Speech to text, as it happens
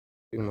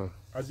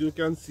As you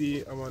can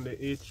see, I'm on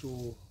the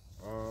HO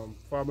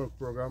farmer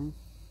program.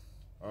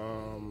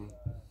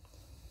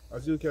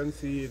 As you can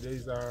see,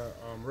 these are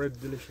red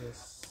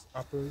delicious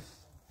apples,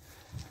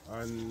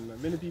 and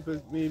many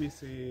people maybe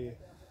say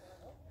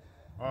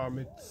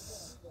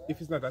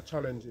if it's not a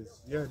challenges.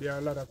 Yeah, there are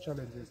a lot of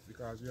challenges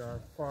because we are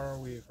far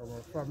away from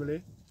our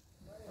family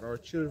and our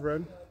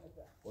children,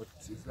 but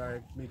it's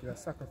like making a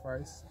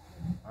sacrifice,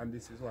 and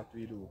this is what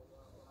we do.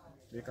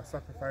 Make a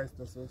sacrifice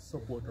just to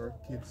support our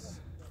kids,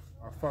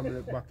 our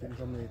family back in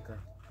Jamaica.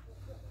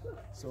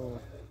 So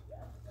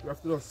we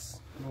have to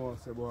just know,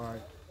 say,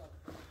 boy,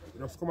 we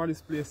just come to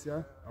this place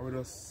here and we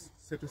just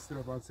set it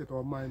up and set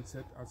our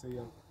mindset and say,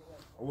 yeah,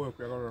 I work,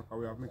 we're gonna work and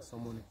we have make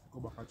some money, go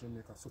back to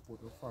Jamaica, support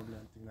our family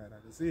and things like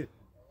that. You see it?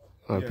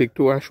 Yeah. Pick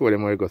two and show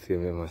them how you go see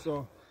them, man.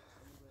 So,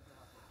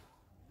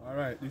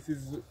 alright,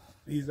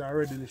 these are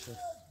already delicious.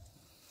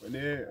 When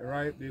they're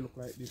ripe, they look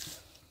like this.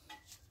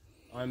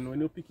 And when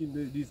you're picking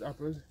these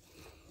apples,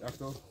 you have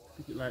to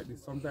pick it like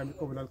this. Sometimes it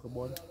comes in a little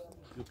bud,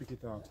 you pick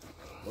it out.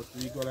 But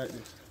we go like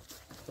this.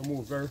 To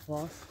move very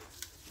fast.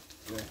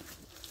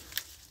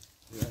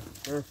 Yeah,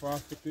 very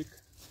fast to pick.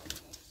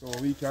 So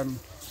we can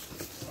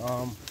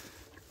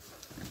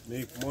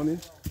make money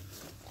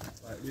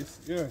like this.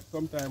 Yeah,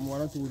 sometimes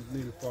one or two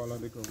little fall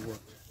on the ground work.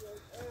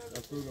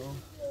 That's to go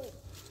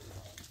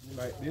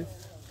like this.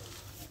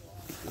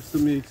 Just to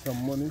make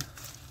some money.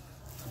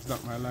 It's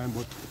not my line,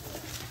 but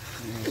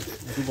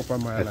you go up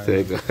on my line. I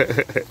don't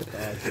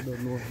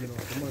know,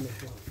 the money.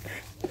 So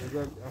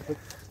I have to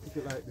pick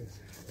it like this.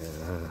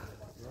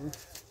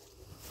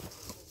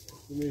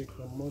 To make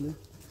some money.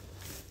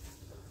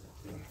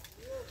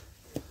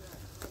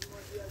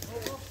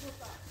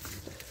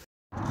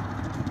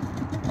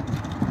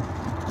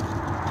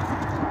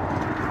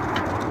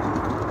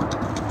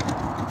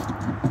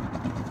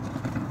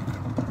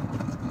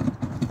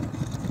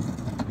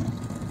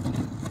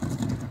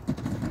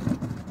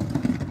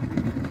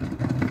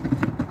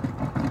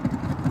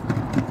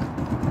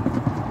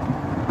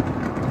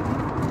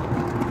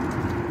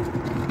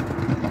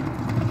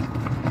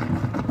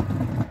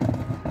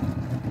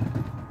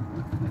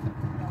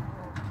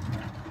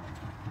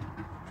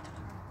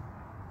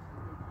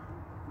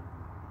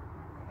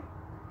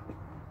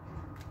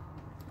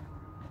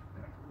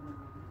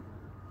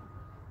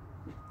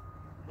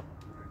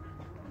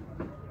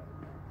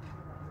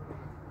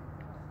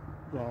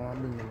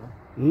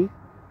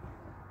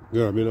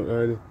 Yeah, I've been up there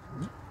already.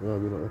 Yeah,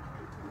 I've been up there.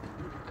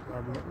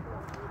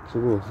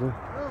 Supposed to.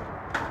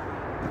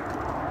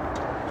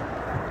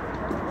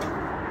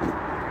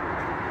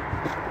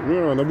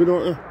 Yeah, I've been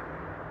up there.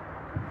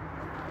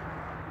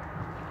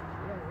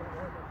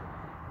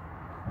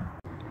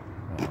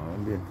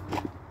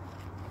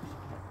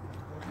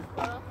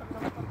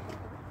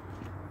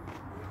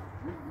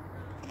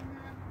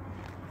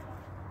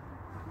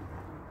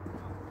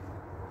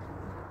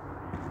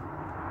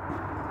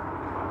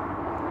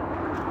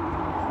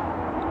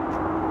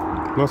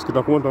 Mas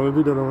kita conta meu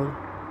vídeo não, mano.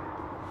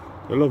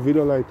 Eu love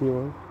video like you,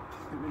 man.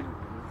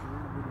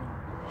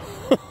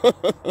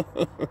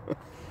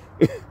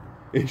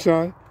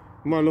 Inshallah,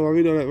 man, love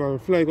video like man.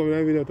 Fly come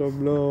in video to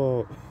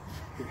blow.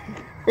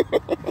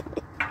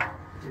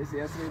 Yes,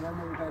 yes,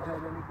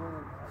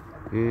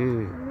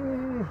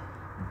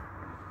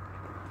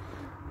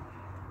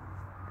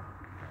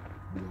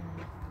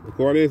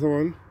 Qual é essa,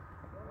 mano?